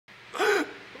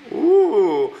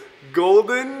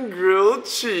golden grilled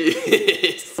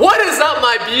cheese. What is up,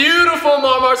 my beautiful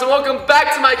Marmars, and welcome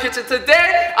back to my kitchen.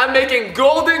 Today, I'm making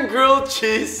golden grilled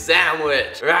cheese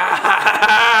sandwich.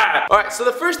 Alright, so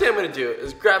the first thing I'm gonna do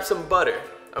is grab some butter.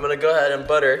 I'm gonna go ahead and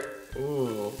butter.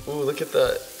 Ooh, look at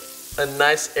a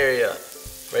nice area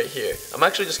right here. I'm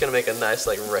actually just gonna make a nice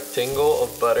like rectangle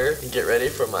of butter and get ready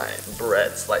for my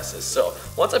bread slices. So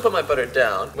once I put my butter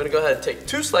down, I'm gonna go ahead and take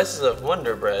 2 slices of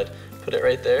Wonder Bread, put it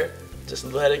right there. Just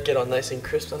let it get all nice and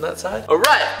crisp on that side. All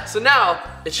right, so now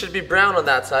it should be brown on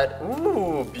that side.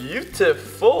 Ooh,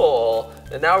 beautiful.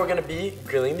 And now we're gonna be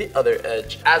grilling the other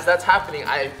edge. As that's happening,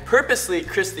 I purposely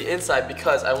crisp the inside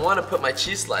because I wanna put my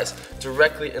cheese slice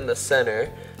directly in the center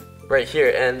right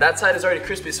here. And that side is already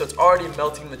crispy, so it's already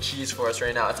melting the cheese for us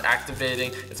right now. It's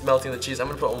activating, it's melting the cheese. I'm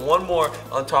gonna put one more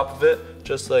on top of it,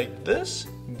 just like this.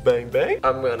 Bang, bang.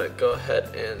 I'm gonna go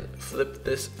ahead and flip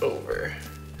this over.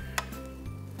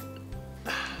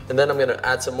 And then I'm gonna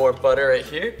add some more butter right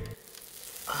here.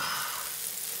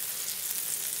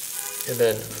 And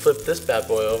then flip this bad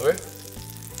boy over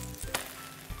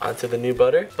onto the new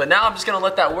butter. But now I'm just gonna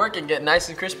let that work and get nice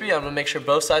and crispy. I'm gonna make sure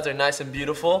both sides are nice and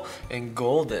beautiful and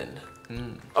golden.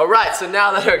 All right, so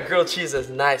now that our grilled cheese is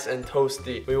nice and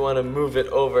toasty, we wanna move it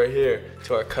over here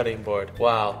to our cutting board.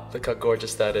 Wow, look how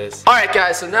gorgeous that is. All right,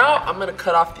 guys, so now I'm gonna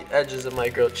cut off the edges of my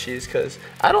grilled cheese because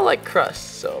I don't like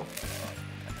crust, so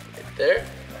right there.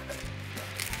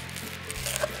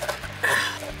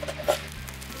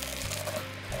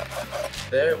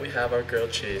 There we have our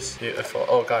grilled cheese. Beautiful.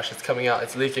 Oh gosh, it's coming out.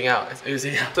 It's leaking out. It's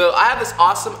oozing out. So I have this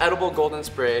awesome edible golden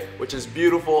spray, which is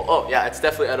beautiful. Oh yeah, it's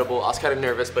definitely edible. I was kind of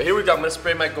nervous, but here we go. I'm gonna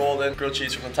spray my golden grilled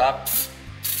cheese from the top.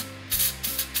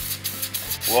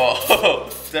 Whoa,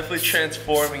 definitely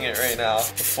transforming it right now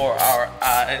before our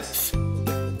eyes.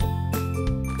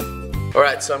 All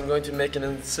right, so I'm going to make an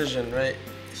incision right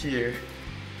here.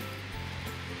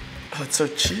 Oh, it's so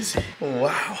cheesy.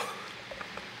 Wow.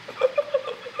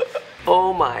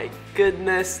 Oh my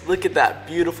goodness, look at that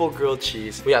beautiful grilled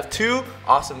cheese. We have 2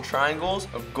 awesome triangles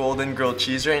of golden grilled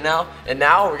cheese right now, and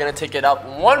now we're gonna take it up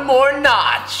one more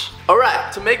notch. All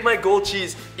right, to make my gold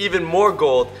cheese even more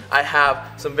gold, I have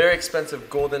some very expensive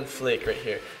golden flake right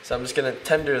here. So I'm just gonna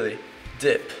tenderly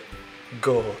dip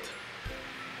gold,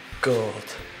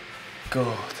 gold,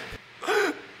 gold.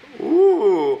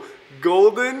 Ooh.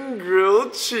 Golden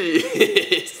grilled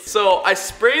cheese. So I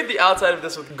sprayed the outside of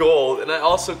this with gold, and I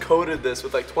also coated this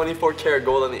with like 24 karat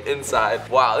gold on the inside.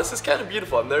 Wow, this is kind of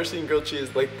beautiful. I've never seen grilled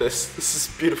cheese like this. This is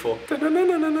beautiful.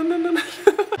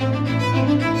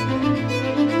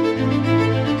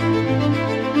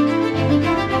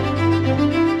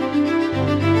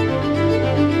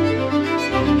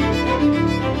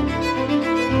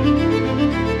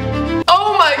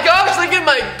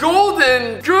 My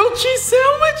golden grilled cheese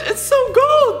sandwich, it's so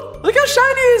gold. Look how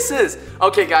shiny this is.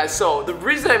 Okay guys, so the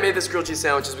reason I made this grilled cheese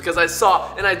sandwich is because I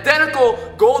saw an identical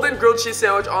golden grilled cheese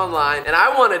sandwich online, and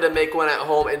I wanted to make one at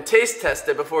home and taste test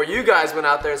it before you guys went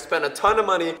out there and spent a ton of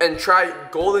money and try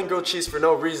golden grilled cheese for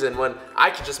no reason when I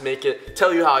could just make it,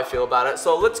 tell you how I feel about it.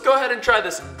 So let's go ahead and try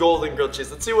this golden grilled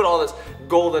cheese. Let's see what all this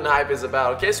golden hype is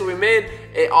about. Okay, so we made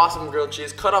an awesome grilled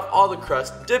cheese, cut off all the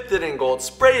crust, dipped it in gold,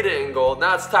 sprayed it in gold.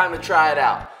 Now it's time to try it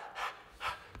out.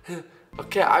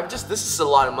 Okay, this is a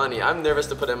lot of money. I'm nervous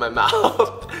to put it in my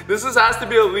mouth. This has to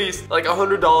be at least like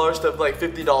 $100 to like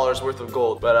 $50 worth of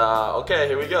gold. But okay,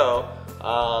 here we go.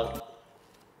 I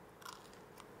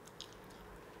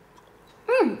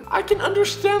can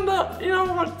understand that, you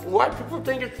know, why people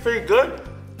think it's pretty good.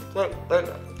 Like I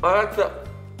like the.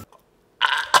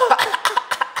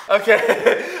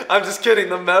 Okay, I'm just kidding.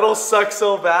 The metal sucks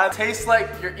so bad. Tastes like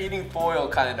you're eating foil,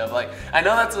 kind of. Like I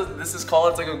know that's what this is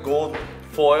called. It's like a gold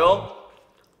foil.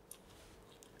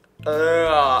 I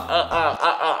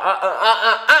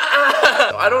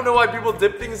don't know why people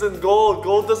dip things in gold.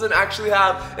 Gold doesn't actually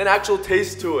have an actual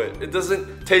taste to it. It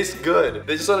doesn't taste good.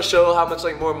 They just want to show how much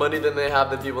like more money than they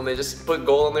have than people, and they just put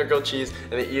gold on their grilled cheese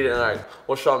and they eat it and they're like,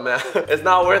 what's wrong, man? It's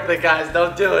not worth it, guys.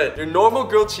 Don't do it. Your normal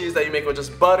grilled cheese that you make with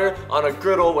just butter on a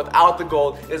griddle without the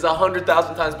gold is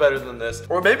 100,000 times better than this.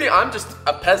 Or maybe I'm just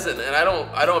a peasant and I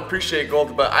don't appreciate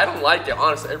gold, but I don't like it,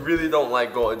 honestly. I really don't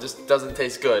like gold. It just doesn't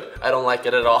taste good. I don't like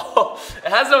it at all. It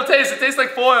has no taste. It tastes like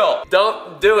foil.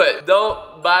 Don't do it.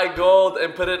 Don't buy gold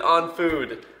and put it on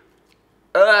food.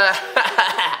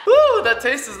 Ooh, that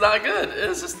taste is not good.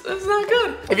 It's not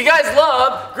good. If you guys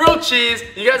love grilled cheese,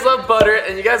 you guys love butter,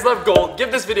 and you guys love gold, give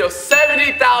this video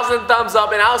 70,000 thumbs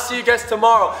up, and I'll see you guys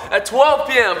tomorrow at 12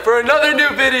 p.m. for another new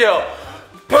video.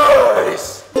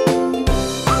 Peace!